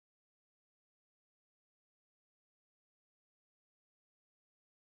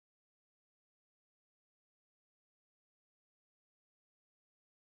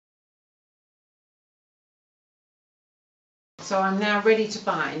So I'm now ready to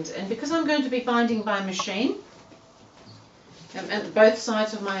bind, and because I'm going to be binding by machine, and both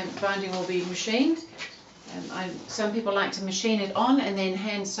sides of my binding will be machined. Some people like to machine it on and then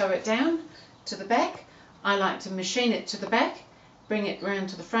hand sew it down to the back. I like to machine it to the back, bring it round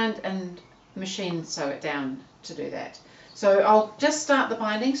to the front and machine sew it down to do that. So I'll just start the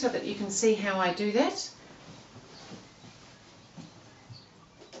binding so that you can see how I do that.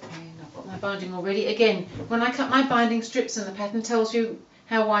 And I've got my binding all ready. Again, when I cut my binding strips, and the pattern tells you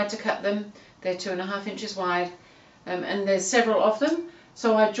how wide to cut them, they're 2.5 inches wide, and there's several of them.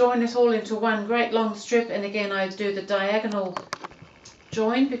 So I join it all into one great long strip, and again I do the diagonal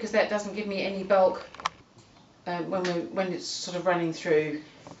join because that doesn't give me any bulk when it's sort of running through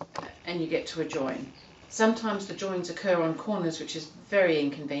and you get to a join. Sometimes the joins occur on corners, which is very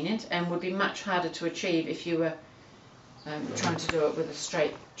inconvenient and would be much harder to achieve if you were trying to do it with a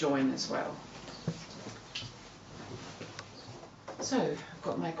straight join as well. So I've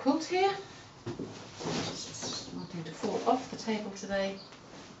got my quilt here. Just wanting to fall off the table today.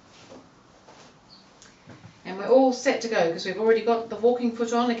 And we're all set to go because we've already got the walking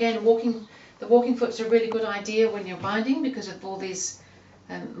foot on. Again, the walking foot's a really good idea when you're binding because of all these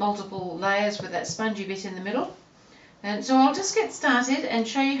multiple layers with that spongy bit in the middle. And so I'll just get started and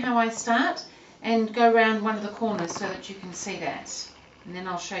show you how I start and go around one of the corners so that you can see that. And then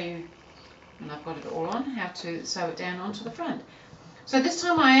I'll show you, when I've got it all on, how to sew it down onto the front. So this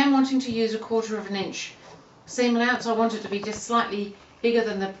time I am wanting to use 1/4 inch seam allowance. I want it to be just slightly bigger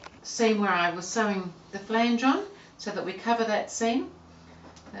than the seam where I was sewing the flange on, so that we cover that seam.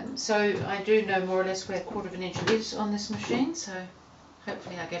 So I do know more or less where 1/4 inch is on this machine, so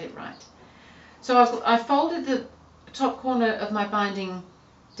hopefully I get it right. So I've folded the top corner of my binding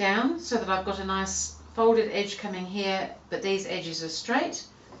down so that I've got a nice folded edge coming here, but these edges are straight.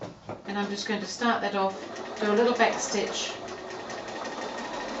 And I'm just going to start that off, do a little back stitch,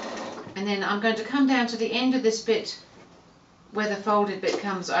 and then I'm going to come down to the end of this bit where the folded bit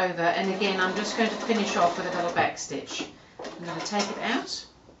comes over, and again I'm just going to finish off with a little back stitch. I'm going to take it out,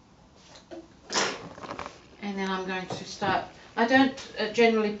 and then I'm going to start. I don't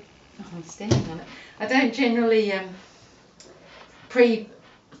generally, I'm standing on it, I don't generally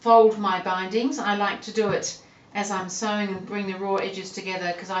pre-fold my bindings. I like to do it as I'm sewing and bring the raw edges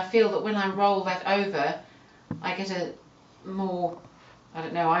together, because I feel that when I roll that over I get a more, I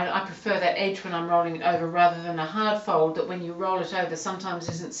don't know, I prefer that edge when I'm rolling it over rather than a hard fold that when you roll it over sometimes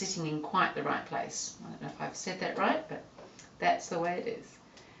isn't sitting in quite the right place. I don't know if I've said that right, but that's the way it is.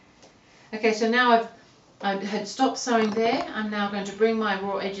 Okay, so now I had stopped sewing there. I'm now going to bring my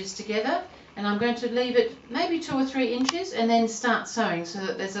raw edges together, and I'm going to leave it maybe 2 or 3 inches and then start sewing so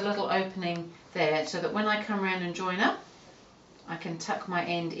that there's a little opening there, so that when I come around and join up I can tuck my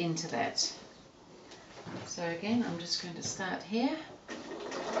end into that. So again, I'm just going to start here,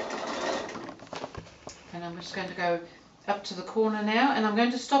 and I'm just going to go up to the corner now, and I'm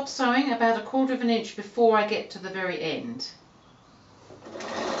going to stop sewing about 1/4 inch before I get to the very end.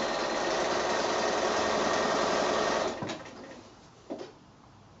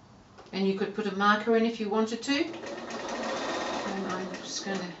 And you could put a marker in if you wanted to, and I'm just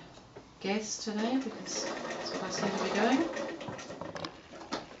going to guess today because that's what I seem to be doing.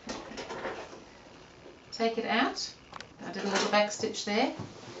 Take it out. I did a little back stitch there.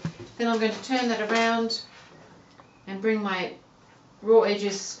 Then I'm going to turn that around and bring my raw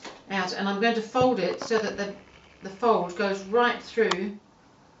edges out, and I'm going to fold it so that the fold goes right through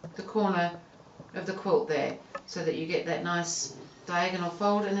the corner of the quilt there, so that you get that nice diagonal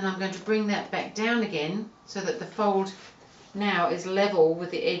fold. And then I'm going to bring that back down again so that the fold now is level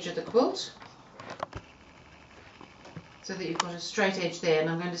with the edge of the quilt, so that you've got a straight edge there. And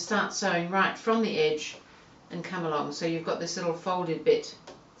I'm going to start sewing right from the edge and come along, so you've got this little folded bit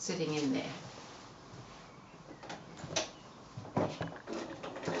sitting in there.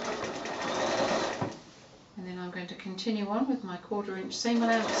 And then I'm going to continue on with my 1/4 inch seam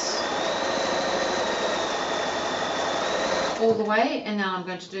allowance all the way, and now I'm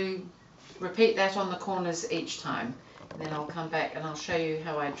going to repeat that on the corners each time, and then I'll come back and I'll show you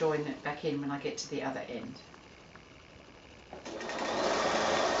how I join it back in when I get to the other end.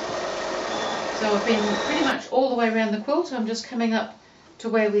 So I've been pretty much all the way around the quilt. I'm just coming up to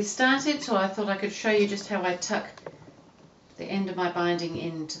where we started, so I thought I could show you just how I tuck the end of my binding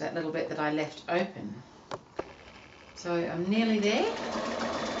into that little bit that I left open. So I'm nearly there.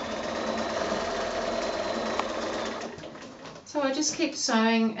 So I just keep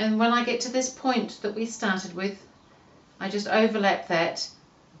sewing, and when I get to this point that we started with, I just overlap that,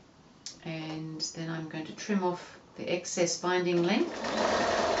 and then I'm going to trim off the excess binding length.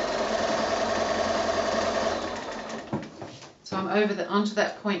 So I'm onto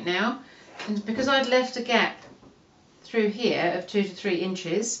that point now, and because I'd left a gap through here of 2 to 3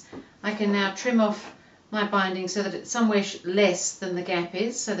 inches, I can now trim off my binding so that it's somewhere less than the gap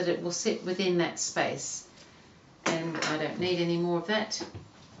is, so that it will sit within that space. And I don't need any more of that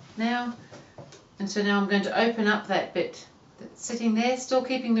now. And so now I'm going to open up that bit that's sitting there, still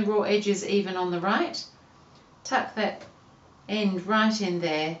keeping the raw edges even on the right. Tuck that end right in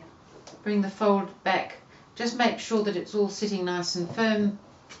there, bring the fold back, just make sure that it's all sitting nice and firm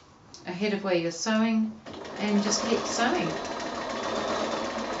ahead of where you're sewing, and just keep sewing.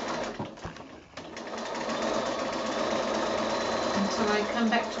 Until I come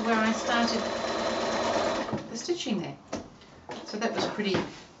back to where I started the stitching there. So that was pretty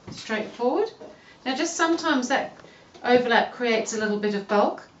straightforward. Now just sometimes that overlap creates a little bit of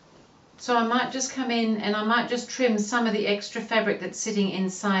bulk, so I might just come in and I might just trim some of the extra fabric that's sitting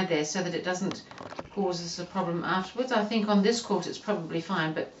inside there so that it doesn't cause us a problem afterwards. I think on this quilt it's probably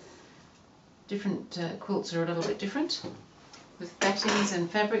fine, but different quilts are a little bit different with battings and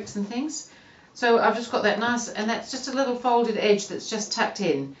fabrics and things. So I've just got that nice, and that's just a little folded edge that's just tucked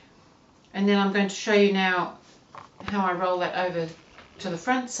in. And then I'm going to show you now how I roll that over to the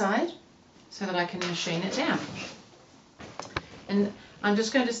front side so that I can machine it down. And I'm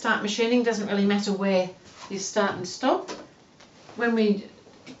just going to start machining. Doesn't really matter where you start and stop. Well,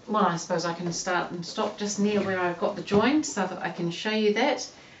 I suppose I can start and stop just near where I've got the joint so that I can show you that.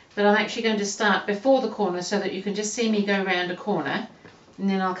 But I'm actually going to start before the corner so that you can just see me go around a corner, and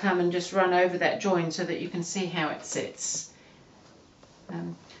then I'll come and just run over that join so that you can see how it sits.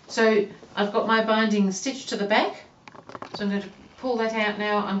 So I've got my binding stitched to the back, so I'm going to pull that out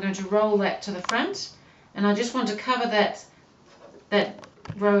now. I'm going to roll that to the front, and I just want to cover that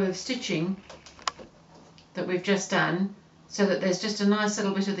row of stitching that we've just done so that there's just a nice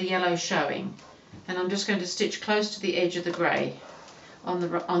little bit of the yellow showing. And I'm just going to stitch close to the edge of the grey on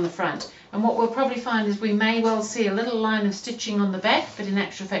the front. And what we'll probably find is we may well see a little line of stitching on the back, but in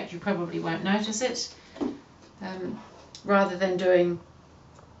actual fact you probably won't notice it, rather than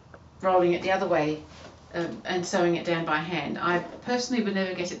rolling it the other way and sewing it down by hand. I personally would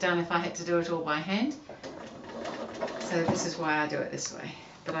never get it done if I had to do it all by hand, so this is why I do it this way,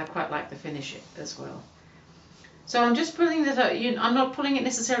 but I quite like the finish as well. So I'm just pulling that out. I'm not pulling it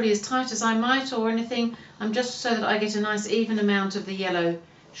necessarily as tight as I might or anything. I'm just so that I get a nice even amount of the yellow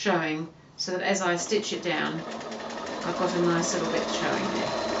showing, so that as I stitch it down, I've got a nice little bit showing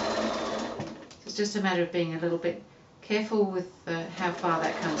there. It's just a matter of being a little bit careful with how far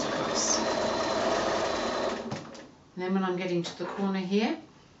that comes across. And then when I'm getting to the corner here,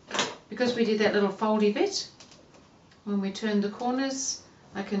 because we did that little foldy bit, when we turn the corners,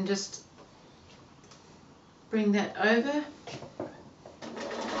 I can just bring that over.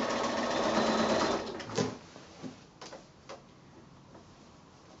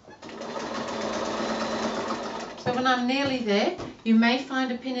 So when I'm nearly there, you may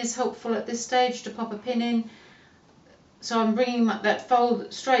find a pin is helpful at this stage to pop a pin in. So I'm bringing that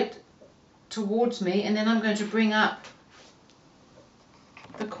fold straight towards me, and then I'm going to bring up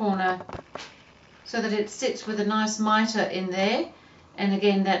the corner so that it sits with a nice mitre in there, and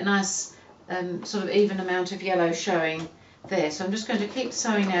again that nice sort of even amount of yellow showing there. So I'm just going to keep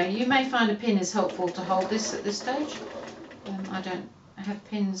sewing now. You may find a pin is helpful to hold this at this stage. I don't have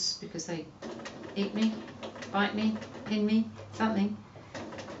pins because they eat me, bite me, pin me, something.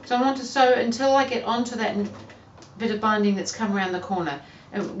 So I want to sew until I get onto that bit of binding that's come around the corner,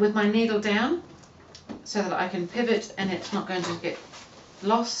 with my needle down so that I can pivot and it's not going to get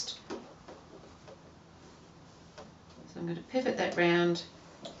lost. So I'm going to pivot that round,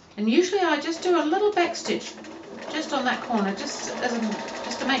 and usually I just do a little back stitch just on that corner, just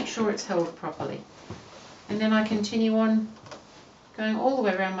to make sure it's held properly, and then I continue on going all the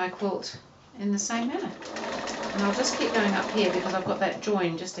way around my quilt in the same manner. And I'll just keep going up here because I've got that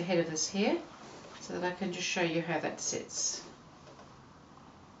join just ahead of us here, so that I can just show you how that sits.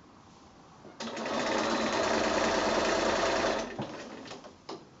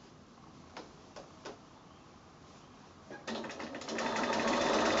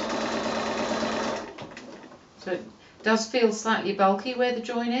 So it does feel slightly bulky where the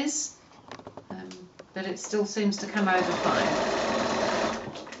join is, but it still seems to come over fine.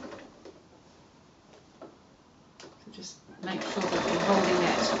 So just make sure that you're holding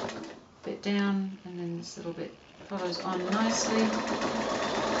that bit down, and then this little bit follows on nicely.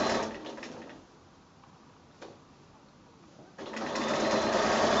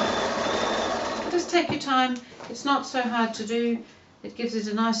 Just take your time. It's not so hard to do. It gives it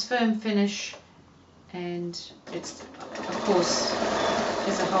a nice firm finish, and it's, of course,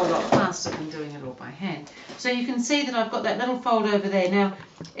 is a whole lot faster than doing it all by hand. So you can see that I've got that little fold over there. Now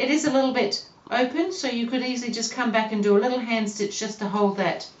it is a little bit open, so you could easily just come back and do a little hand stitch just to hold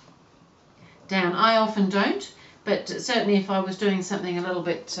that down. I often don't, but certainly if I was doing something a little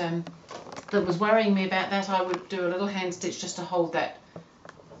bit that was worrying me about that, I would do a little hand stitch just to hold that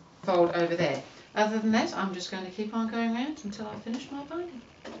fold over there. Other than that, I'm just going to keep on going around until I finish my binding.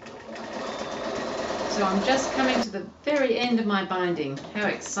 So I'm just coming to the very end of my binding. How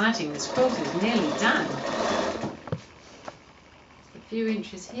exciting, this quilt is nearly done. A few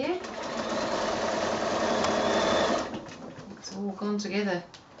inches here. It's all gone together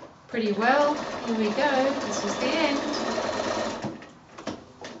pretty well. Here we go, this is the end.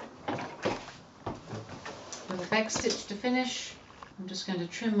 With a back stitch to finish. I'm just going to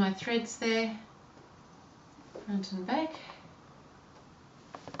trim my threads there, front and back.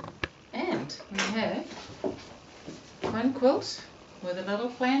 And we have one quilt with a little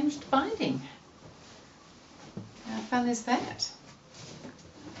flanged binding. How fun is that?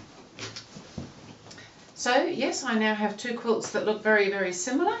 So yes, I now have two quilts that look very, very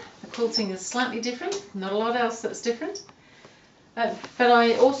similar. The quilting is slightly different, not a lot else that's different. But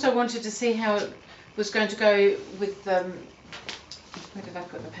I also wanted to see how it was going to go with, where did I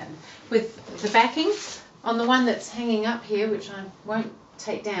put the pattern? With the backing on the one that's hanging up here, which I won't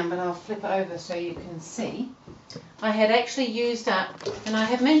take down, but I'll flip it over so you can see. I had actually used up, and I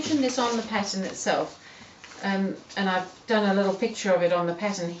have mentioned this on the pattern itself, and I've done a little picture of it on the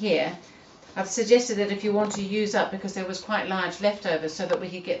pattern here. I've suggested that if you want to use up, because there was quite large leftovers so that we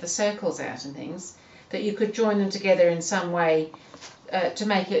could get the circles out and things, that you could join them together in some way to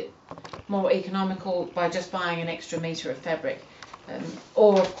make it more economical by just buying an extra metre of fabric.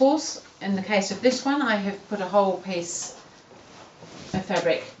 Or of course, in the case of this one, I have put a whole piece of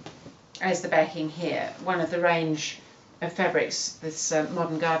fabric as the backing here, one of the range of fabrics, this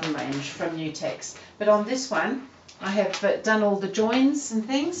Modern Garden range from Nutex. But on this one I have done all the joins and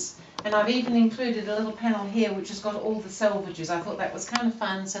things, and I've even included a little panel here which has got all the selvages. I thought that was kind of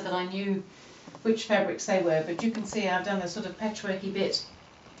fun so that I knew which fabrics they were, but you can see I've done a sort of patchworky bit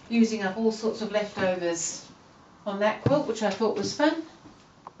using up all sorts of leftovers on that quilt, which I thought was fun.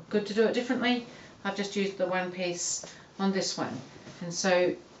 Good to do it differently. I've just used the one piece on this one. And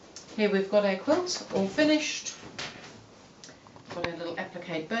so here we've got our quilt all finished. Got a little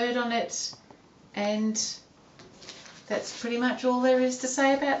applique bird on it, and that's pretty much all there is to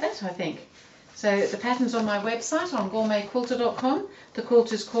say about that, I think. So the pattern's on my website on gourmetquilter.com. The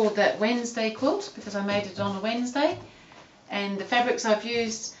quilt is called That Wednesday Quilt because I made it on a Wednesday. And the fabrics I've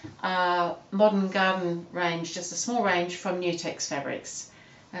used are Modern Garden range, just a small range from Nutex Fabrics.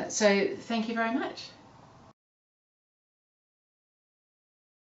 So thank you very much.